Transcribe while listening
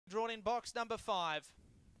Drawn in box number 5.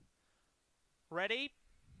 Ready,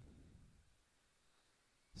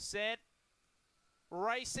 set,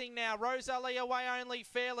 racing now. Rosalie away only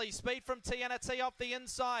fairly. Speed from TNT off the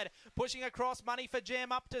inside. Pushing across, Money for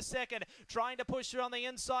Jam up to second. Trying to push her on the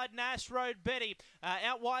inside, Nash Road Betty.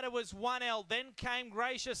 Out wider was 1L. Then came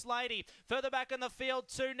Gracious Lady. Further back in the field,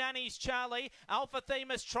 2 Nannies Charlie. Alpha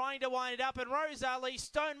Themis trying to wind it up. And Rosalie,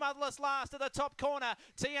 Stone Motherless last at the top corner.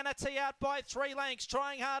 TNT out by 3 lengths.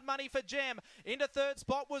 Trying hard, Money for Jam. Into third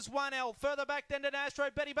spot was 1L. Further back then to Nash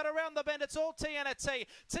Road Betty. But around the bend, it's all TNT.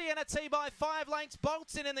 TNT by 5 lengths.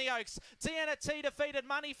 Bolts in the Oaks. TNT defeated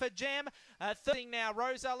Money for Jam. Third now,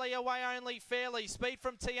 Rosalie away only fairly. Speed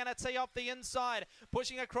from TNT off the inside.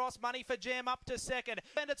 Pushing across, Money for Jam up to second.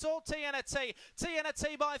 And it's all TNT.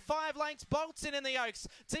 TNT by 5 lengths. Bolts in the Oaks.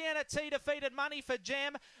 TNT defeated Money for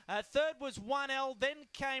Jam. Third was 1L. Then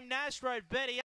came Nash Road Betty.